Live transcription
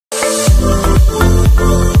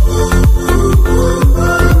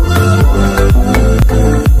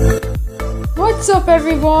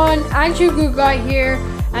everyone? Andrew Good Guy here,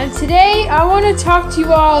 and today I want to talk to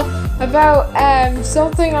you all about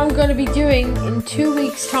something I'm going to be doing in 2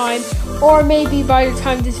 weeks time, or maybe by the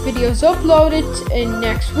time this video is uploaded in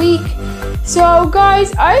next week. So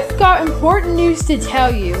guys, I've got important news to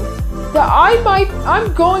tell you that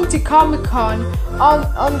I'm going to Comic-Con on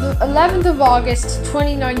the 11th of August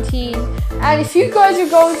 2019, and if you guys are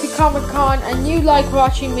going to Comic-Con and you like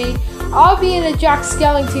watching me, I'll be in a Jack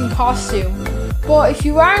Skellington costume. But if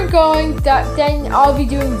you aren't going, then I'll be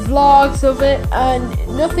doing vlogs of it and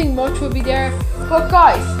nothing much will be there. But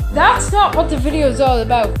guys, that's not what the video is all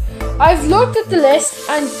about. I've looked at the list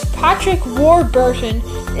and Patrick Warburton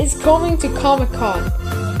is coming to Comic-Con.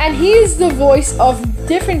 And he is the voice of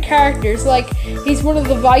different characters, like he's one of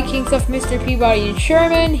the Vikings of Mr. Peabody and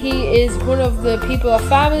Sherman, he is one of the people of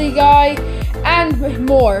Family Guy, and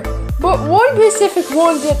more. But one specific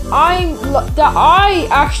one that I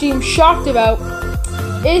actually am shocked about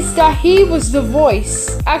is that he was the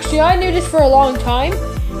voice. Actually, I knew this for a long time.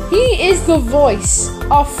 He is the voice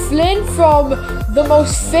of Flynn from the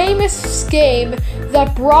most famous game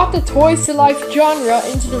that brought the toys to life genre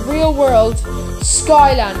into the real world,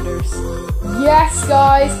 Skylanders. Yes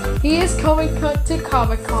guys, he is coming to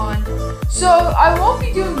Comic-Con. So I won't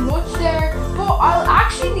be doing much there, but I'll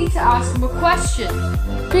actually need to ask him a question.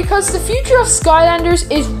 Because the future of Skylanders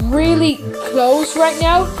is really closed right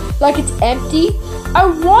now, like it's empty. I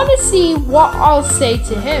want to see what I'll say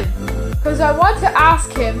to him. Because I want to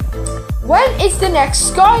ask him, when is the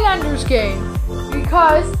next Skylanders game?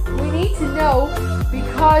 Because we need to know,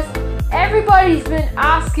 because everybody's been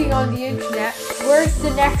asking on the internet, where's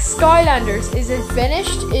the next Skylanders? Is it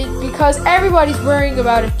finished? Because everybody's worrying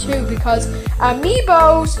about it too, because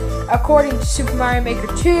amiibos, according to Super Mario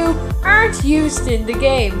Maker 2, aren't used in the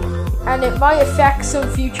game. And it might affect some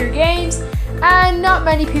future games, and not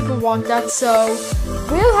many people want that, so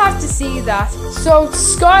we'll have to see that. So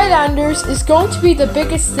Skylanders is going to be the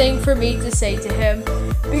biggest thing for me to say to him,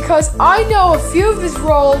 because I know a few of his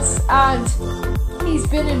roles, and he's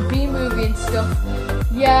been in B-Movie and stuff.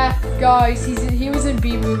 Yeah, guys, he was in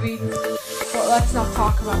B-Movie, but let's not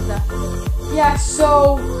talk about that. Yeah,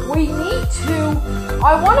 so we need to,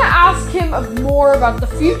 I want to ask him more about the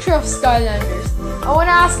future of Skylanders. I want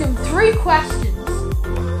to ask him 3 questions.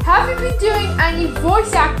 Have you been doing any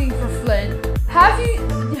voice acting for Flynn? Have you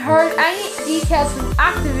heard any details from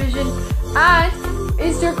Activision? And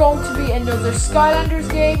is there going to be another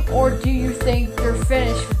Skylanders game, or do you think they're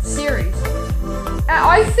finished with the series?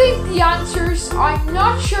 I think the answers, I'm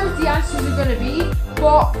not sure what the answers are going to be,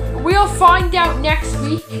 but we'll find out next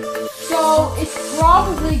week. So it's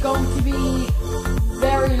probably going to be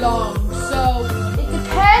very long. So it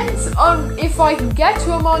depends on if I can get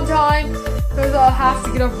to him on time, because I'll have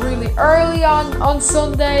to get up really early on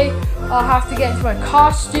Sunday. I'll have to get into my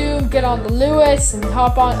costume, get on the Lewis, and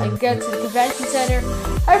hop on and get to the convention center.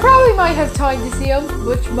 I probably might have time to see him,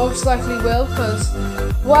 which most likely will, because,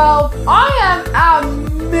 well, I am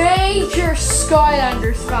a major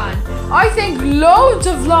Skylanders fan. I think loads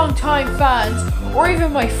of long-time fans, or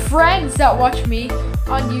even my friends that watch me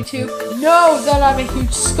on YouTube, know that I'm a huge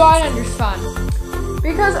Skylanders fan.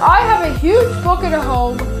 Because I have a huge book at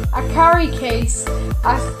home, a carry case,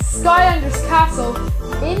 a Skylanders castle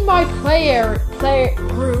in my play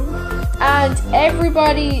room, and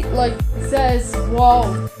everybody like says,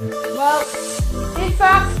 whoa. Well, in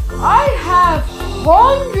fact, I have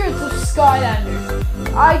hundreds of Skylanders.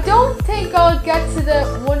 I don't think I'll get to the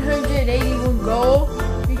 181 goal,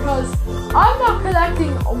 because I'm not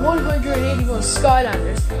collecting 181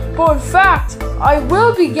 Skylanders. But in fact, I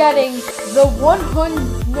will be getting the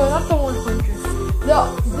 100, no, not the 100,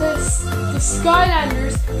 the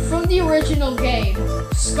Skylanders from the original game,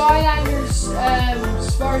 Skylanders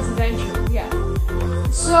Spyro's Adventure, yeah.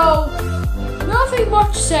 So, nothing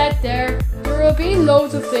much said there. There will be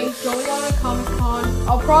loads of things going on at Comic-Con.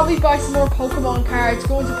 I'll probably buy some more Pokemon cards,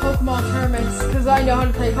 go into Pokemon tournaments, because I know how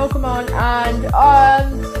to play Pokemon,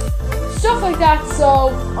 and stuff like that. So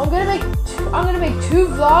I'm gonna make 2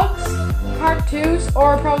 vlogs, part 2s,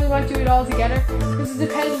 or I probably might do it all together, because it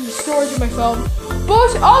depends on the storage of my phone.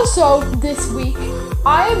 But also this week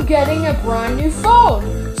I am getting a brand new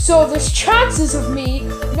phone, so there's chances of me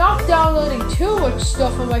not downloading too much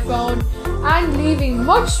stuff on my phone and leaving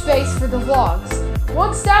much space for the vlogs.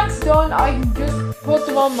 Once that's done, I can just put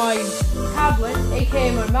them on my tablet,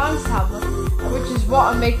 aka my mom's tablet, which is what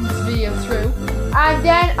I'm making this video through, and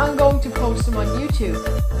then I'm going to post them on YouTube.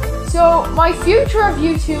 So my future of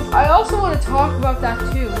YouTube, I also want to talk about that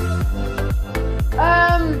too.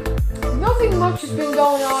 Nothing much has been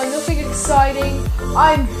going on, nothing exciting.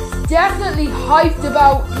 I'm definitely hyped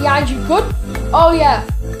about the Andrew Good Oh yeah,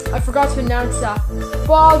 I forgot to announce that.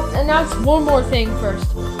 But I'll announce one more thing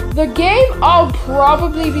first. The game I'll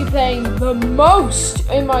probably be playing the most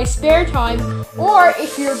in my spare time, or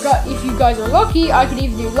if you guys are lucky, I can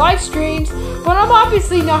even do live streams, but I'm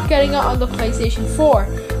obviously not getting it on the PlayStation 4,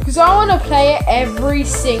 because I want to play it every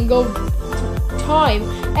single time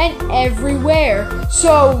and everywhere.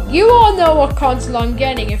 So you all know what console I'm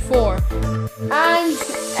getting it for. And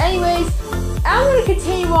anyways, I'm going to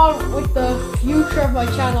continue on with the future of my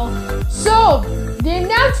channel. So, the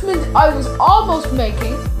announcement I was almost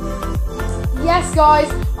making. Yes guys,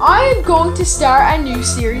 I am going to start a new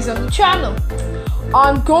series on the channel.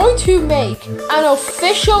 I'm going to make an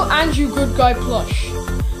official Andrew Good Guy plush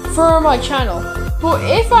for my channel. But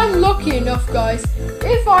if I'm lucky enough guys,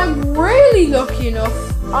 if I'm really lucky enough,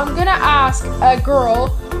 I'm going to ask a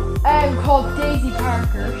girl called Daisy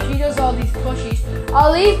Parker. She does all these plushies.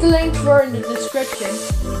 I'll leave the link to her in the description.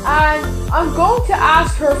 And I'm going to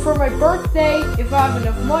ask her for my birthday, if I have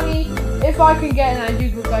enough money, if I can get an Andrew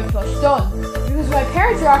Good Guy plush done. Because my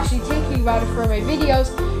parents are actually thinking about it for my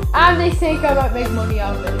videos, and they think I might make money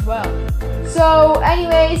out of it as well. So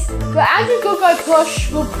anyways, the Andrew Good Guy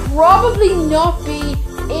plush will probably not be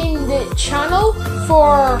in the channel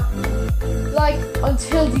for like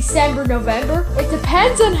until December, November. It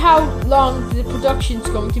depends on how long the production's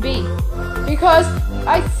going to be, because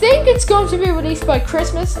I think it's going to be released by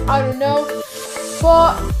Christmas. I don't know,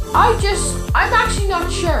 but I'm actually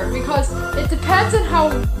not sure, because it depends on how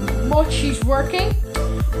much she's working,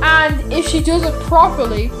 and if she does it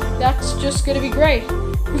properly, that's just gonna be great,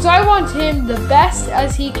 because I want him the best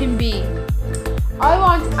as he can be. I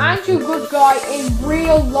want Andrew Good Guy in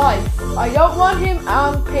real life. I don't want him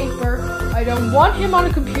on paper. I don't want him on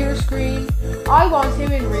a computer screen. I want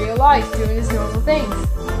him in real life doing his normal things.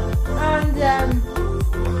 And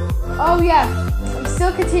oh yeah, I'm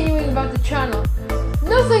still continuing about the channel.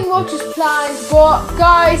 Nothing much is planned, but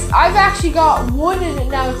guys, I've actually got one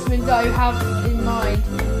announcement that I have in mind,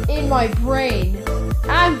 in my brain.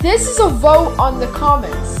 And this is a vote on the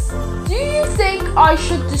comments. Do you think I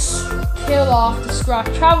should just kill off the Scrap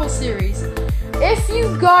Travel series? If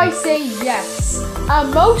you guys say yes,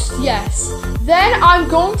 and most yes, then I'm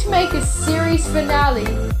going to make a series finale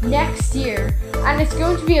next year, and it's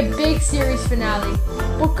going to be a big series finale.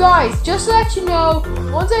 But guys, just to let you know,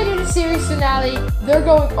 once I do the series finale, they're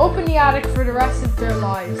going up in the attic for the rest of their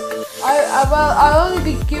lives. I'll only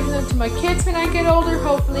be giving them to my kids when I get older,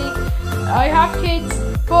 hopefully. I have kids,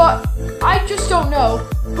 but I just don't know.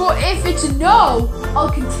 But if it's a no, I'll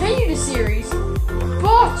continue the series,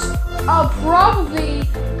 but I'll probably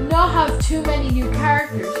not have too many new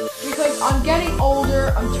characters, because I'm getting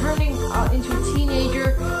older, I'm turning into a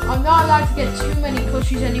teenager. I'm not allowed to get too many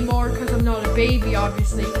plushies anymore, because I'm not a baby,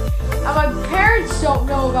 obviously. And my parents don't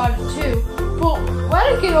know about it too. But when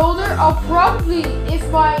I get older, I'll probably, if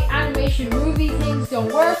my animation movie things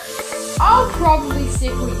don't work, I'll probably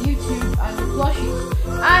stick with YouTube and the plushies.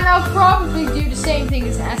 And I'll probably do the same thing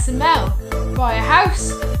as SML, buy a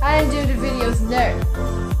house and do the videos in there.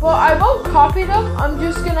 But I won't copy them, I'm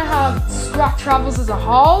just gonna have Scrap Travels as a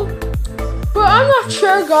haul. But I'm not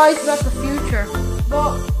sure guys about the future.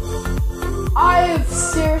 But I have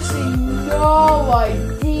seriously no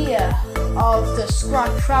idea of the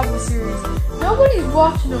Scrap Travel series. Nobody's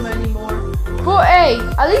watching them anymore. But hey,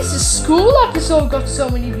 at least the school episode got so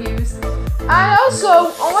many views. And also,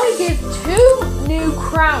 I want to give 2 new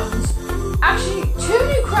crowns. Actually, 2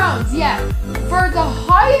 new crowns, yeah, for the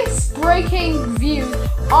highest breaking views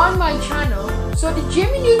on my channel. So the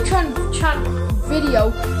Jimmy Neutron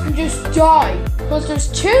video can just die, because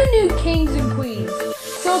there's 2 new kings and queens.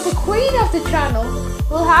 So the queen of the channel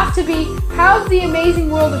will have to be how the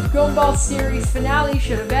Amazing World of Gumball series finale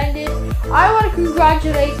should have ended. I want to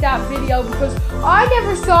congratulate that video, because I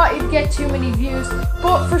never thought it'd get too many views,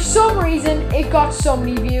 but for some reason it got so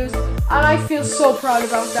many views, and I feel so proud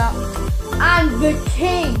about that. And the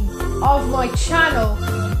king of my channel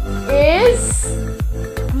is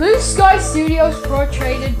Blue Sky Studios,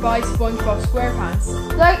 portrayed by SpongeBob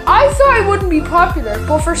SquarePants. Like, I thought it wouldn't be popular,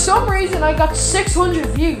 but for some reason I got 600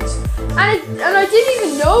 views. And I didn't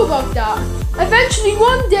even know about that. Eventually,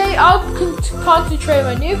 one day, I'll concentrate on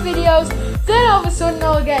my new videos. Then all of a sudden,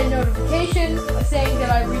 I'll get a notification saying that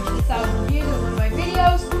I reached 1,000 views on one of my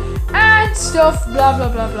videos. And stuff, blah, blah,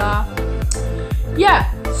 blah, blah.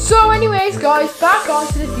 Yeah, so anyways, guys, back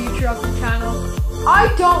onto the future of the channel.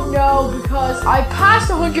 I don't know, because I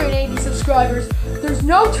passed 180 subscribers. There's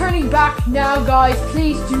no turning back now, guys.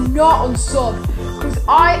 Please do not unsub, because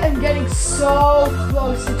I am getting so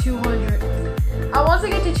close to 200. And once I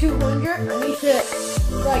get to 200, I need to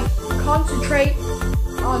like concentrate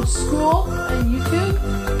on school and YouTube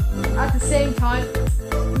at the same time.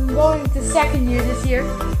 I'm going into second year this year.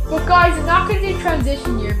 But guys, I'm not going to do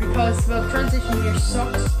transition year because, well, transition year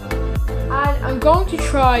sucks. And I'm going to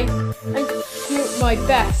try and do my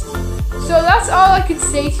best. So that's all I can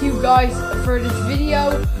say to you guys for this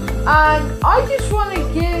video. And I just want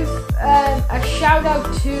to give a shout out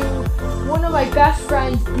to one of my best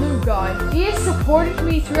friends, Blue Guy. He has supported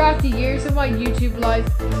me throughout the years of my YouTube life.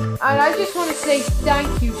 And I just want to say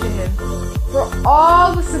thank you to him for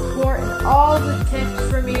all the support and all the tips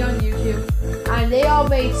for me on YouTube. And they all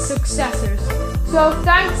made successors. So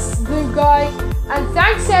thanks, Blue Guy. And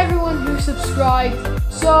thanks to everyone who subscribed.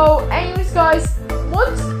 So anyways guys,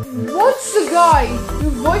 once the guy who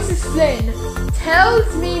voices Flynn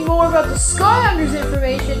tells me more about the Skylanders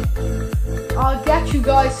information, I'll get you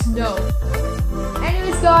guys to know.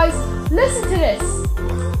 Anyways guys, listen to this.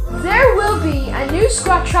 There will be a new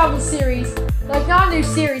Scratch Travel series, like not a new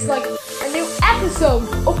series, like a new episode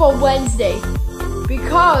up on Wednesday.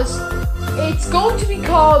 Because it's going to be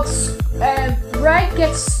called Red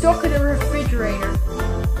Gets Stuck in a Refrigerator.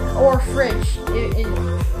 Or fridge in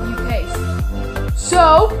UK's.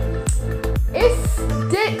 So,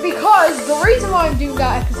 because the reason why I'm doing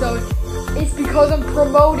that episode is because I'm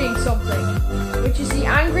promoting something, which is the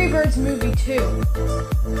Angry Birds movie 2.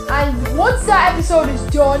 And once that episode is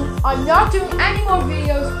done, I'm not doing any more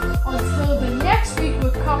videos until the next week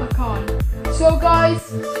with Comic-Con. So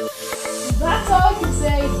guys, that's all I can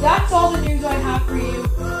say. That's all the news I have for you.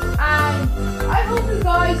 And I hope you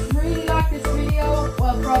guys really like this video.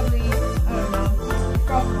 Well, probably, I don't know. It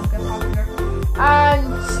probably won't get popular.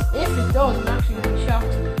 And if it does, I'm actually going to be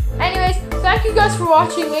shocked. Anyways, thank you guys for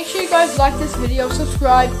watching. Make sure you guys like this video,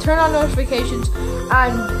 subscribe, turn on notifications,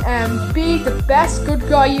 and be the best good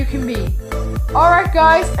guy you can be. Alright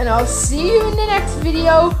guys, and I'll see you in the next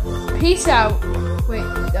video. Peace out. Wait,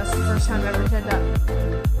 that's the first time I've ever said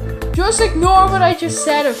that. Just ignore what I just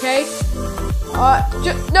said, okay?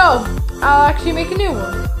 No, I'll actually make a new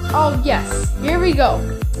one. Oh yes, here we go.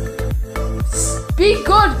 Be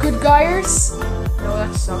good guyers. No,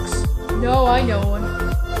 that sucks. No, I know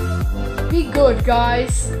one. Be good,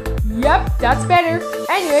 guys. Yep, that's better.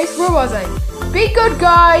 Anyways, where was I? Be good,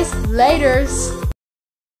 guys. Laters.